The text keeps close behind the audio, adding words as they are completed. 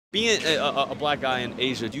Being a black guy in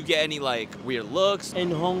Asia, do you get any like weird looks?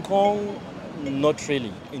 In Hong Kong, not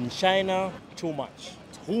really. In China, too much.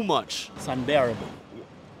 Too much. It's unbearable.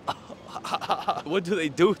 What do they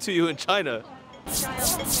do to you in China?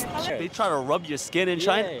 They try to rub your skin in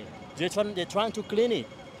China? They're trying to clean it.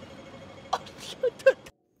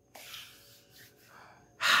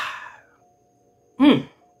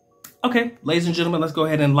 Okay, ladies and gentlemen, let's go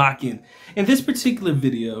ahead and lock in. In this particular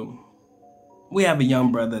video, we have a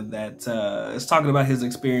young brother that is talking about his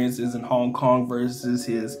experiences in Hong Kong versus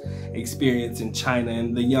his experience in China.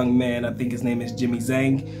 And the young man, I think his name is Jimmy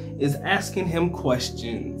Zhang, is asking him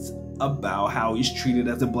questions about how he's treated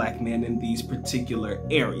as a black man in these particular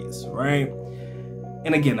areas, right?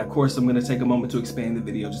 And again, of course, I'm gonna take a moment to expand the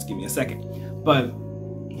video, just give me a second. But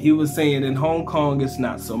he was saying in Hong Kong, it's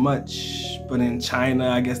not so much, but in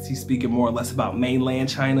China, I guess he's speaking more or less about mainland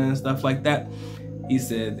China and stuff like that. He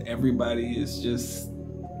said everybody is just,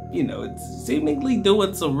 you know, it's seemingly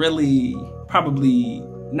doing some really probably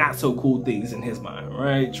not so cool things in his mind,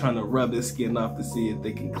 right? Trying to rub his skin off to see if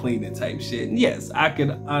they can clean it type shit. And yes, I could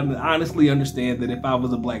honestly understand that if I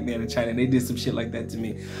was a black man in China and they did some shit like that to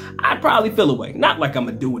me, I'd probably feel away. Not like I'm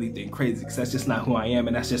gonna do anything crazy, because that's just not who I am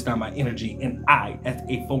and that's just not my energy. And I, as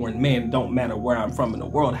a foreign man, don't matter where I'm from in the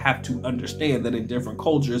world, have to understand that in different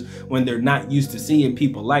cultures, when they're not used to seeing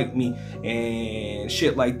people like me and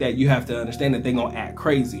shit like that, you have to understand that they're gonna act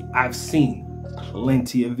crazy. I've seen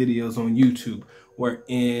plenty of videos on YouTube where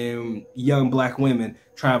young black women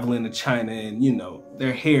traveling to China and, you know,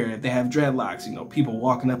 their hair, they have dreadlocks, you know, people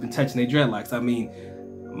walking up and touching their dreadlocks. I mean,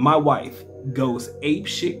 my wife goes ape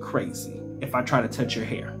shit crazy if I try to touch her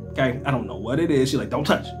hair, okay? I don't know what it is. She's like, don't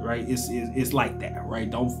touch it, right? It's like that, right?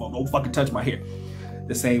 Don't fucking touch my hair.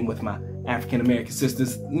 The same with my African-American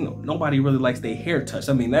sisters. You know, nobody really likes their hair touched.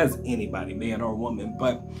 I mean, that's anybody, man or woman,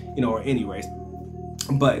 but, you know, or any race.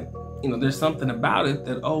 But, you know, there's something about it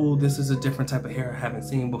that, oh, this is a different type of hair I haven't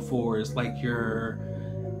seen before. It's like you're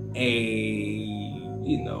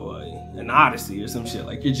an odyssey or some shit.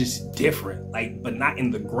 Like you're just different, like, but not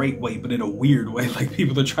in the great way, but in a weird way. Like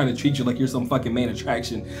people are trying to treat you like you're some fucking main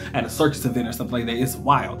attraction at a circus event or something like that. It's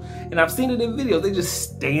wild. And I've seen it in videos. They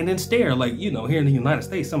just stand and stare. Like, you know, here in the United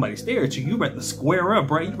States, somebody stare at you, you better square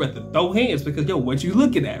up, right? You better throw hands because, yo, what you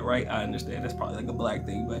looking at, right? I understand that's probably like a black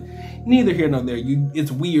thing, but neither here nor there.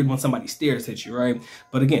 It's weird when somebody stares at you, right?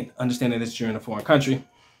 But again, understanding that you're in a foreign country,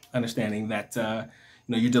 understanding that, you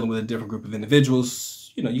know, you're dealing with a different group of individuals,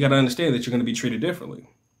 you know, you got to understand that you're going to be treated differently,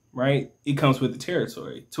 right? It comes with the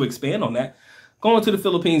territory. To expand on that, going to the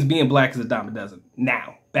Philippines, being black is a dime a dozen.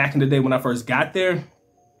 Now, back in the day when I first got there,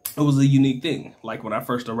 it was a unique thing. Like when I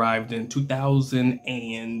first arrived in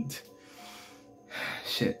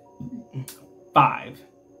 2005.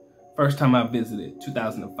 First time I visited,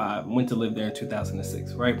 2005. Went to live there in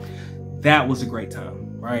 2006, right? That was a great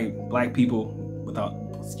time, right? Black people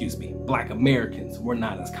Black Americans were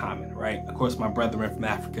not as common, right? Of course, my brethren from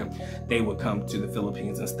Africa, they would come to the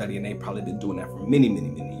Philippines and study, and they've probably been doing that for many, many,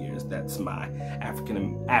 many years. That's my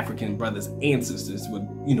African brothers and sisters would,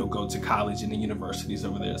 you know, go to college and the universities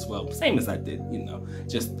over there as well. Same as I did, you know,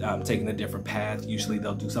 just taking a different path. Usually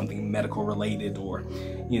they'll do something medical related or,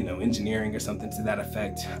 you know, engineering or something to that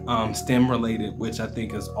effect. STEM related, which I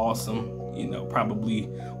think is awesome. You know, probably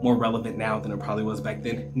more relevant now than it probably was back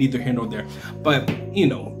then. Neither here nor there. But, you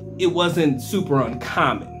know, it wasn't super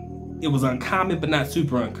uncommon. It was uncommon, but not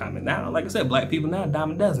super uncommon. Now, like I said, black people now, a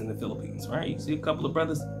dime a dozen in the Philippines, right? You see a couple of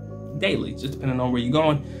brothers daily, just depending on where you're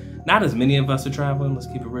going. Not as many of us are traveling. Let's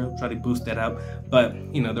keep it real. Try to boost that up. But,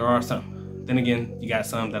 you know, there are some. Then again, you got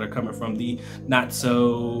some that are coming from the not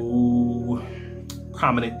so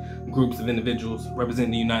prominent groups of individuals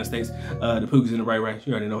representing the United States, the Poogs and the Ray Ray.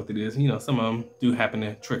 You already know what it is. You know, some of them do happen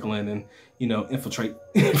to trickle in and, you know, infiltrate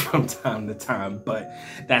from time to time, but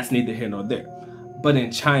that's neither here nor there. But in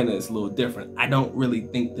China, it's a little different. I don't really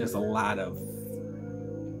think there's a lot of,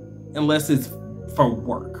 unless it's for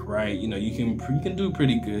work, right? You know, you can do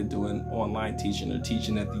pretty good doing online teaching or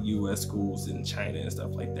teaching at the US schools in China and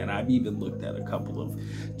stuff like that. I've even looked at a couple of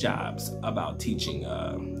jobs about teaching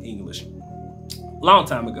English. Long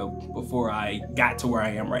time ago, before I got to where I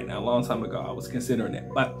am right now, a long time ago, I was considering it.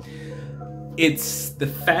 But it's the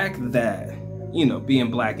fact that, you know,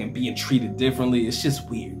 being black and being treated differently, it's just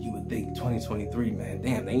weird. You would think 2023, man,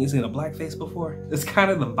 damn, they ain't seen a black face before. It's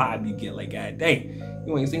kind of the vibe you get, like, God dang,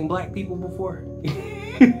 you ain't seen black people before.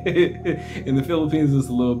 In the Philippines, it's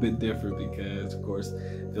a little bit different because, of course,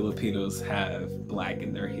 Filipinos have black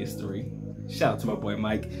in their history. Shout out to my boy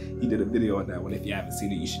Mike. He did a video on that one. If you haven't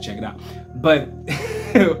seen it, you should check it out. But,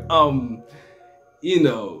 you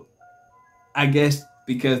know, I guess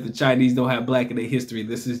because the Chinese don't have black in their history.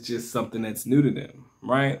 This is just something that's new to them,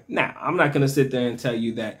 right? Now, I'm not going to sit there and tell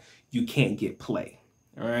you that you can't get play,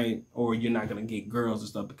 all right? Or you're not going to get girls and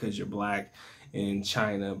stuff because you're black in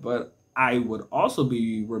China. But I would also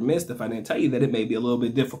be remiss if I didn't tell you that it may be a little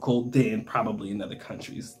bit difficult than probably in other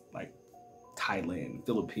countries like Thailand,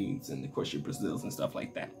 Philippines, and of course your Brazils and stuff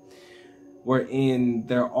like that. Wherein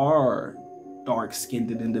there are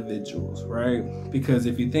dark-skinned individuals, right? Because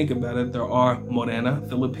if you think about it, there are Morena,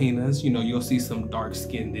 Filipinas, you know, you'll see some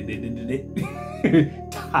dark-skinned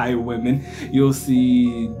Thai women, you'll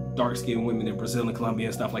see dark-skinned women in Brazil and Colombia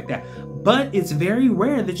and stuff like that. But it's very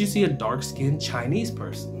rare that you see a dark-skinned Chinese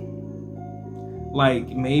person. Like,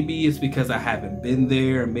 maybe it's because I haven't been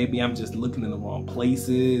there, maybe I'm just looking in the wrong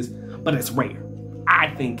places, but it's rare. I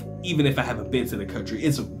think even if I haven't been to the country,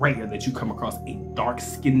 it's rare that you come across a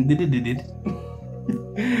dark-skinned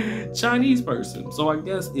Chinese person. So I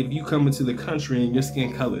guess if you come into the country and your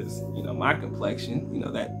skin color is, you know, my complexion, you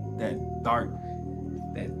know, that dark,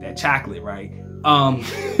 that chocolate, right?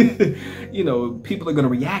 You know, people are gonna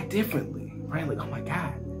react differently, right? Like, oh my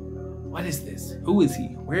God, what is this? Who is he?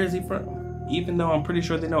 Where is he from? Even though I'm pretty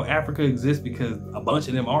sure they know Africa exists because a bunch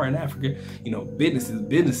of them are in Africa, you know,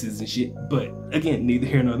 businesses and shit. But again, neither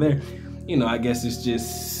here nor there. You know, I guess it's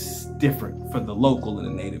just different for the local and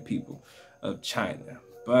the native people of China.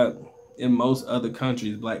 But in most other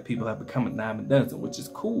countries, black people have become a dime a dozen, which is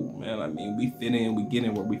cool, man. I mean, we fit in, we get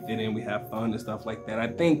in where we fit in, we have fun and stuff like that. I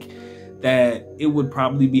think that it would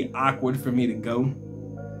probably be awkward for me to go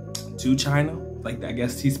to China. Like, I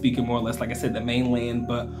guess he's speaking more or less, like I said, the mainland,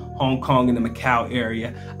 but Hong Kong and the Macau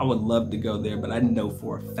area. I would love to go there, but I know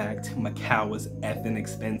for a fact Macau is effing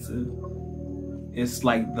expensive. It's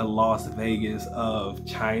like the Las Vegas of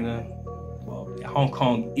China. Well, Hong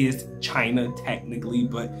Kong is China technically,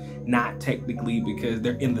 but not technically because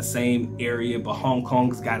they're in the same area, but Hong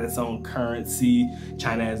Kong's got its own currency.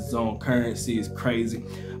 China has its own currency. It's crazy.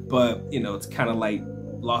 But, you know, it's kind of like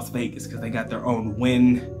Las Vegas because they got their own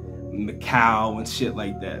Wynn, Macau and shit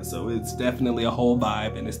like that. So it's definitely a whole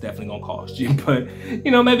vibe and it's definitely gonna cost you. But,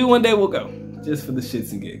 you know, maybe one day we'll go. Just for the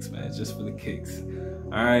shits and gigs, man. Just for the kicks.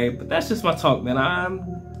 All right, but that's just my talk, man.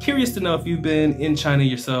 I'm curious to know if you've been in China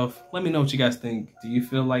yourself. Let me know what you guys think. Do you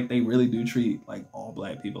feel like they really do treat like all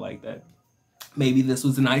black people like that? Maybe this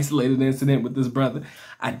was an isolated incident with this brother.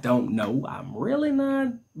 I don't know. I'm really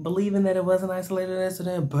not believing that it was an isolated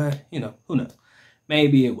incident, but you know, who knows?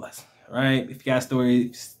 Maybe it was. Right? If you got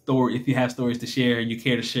if you have stories to share, you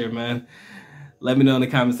care to share, man, let me know in the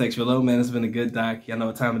comment section below, man. It's been a good doc. Y'all know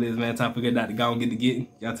what time it is, man. Time for a good doc to go and get to getting.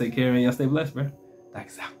 Y'all take care and y'all stay blessed, bro. Doc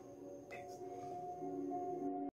is out.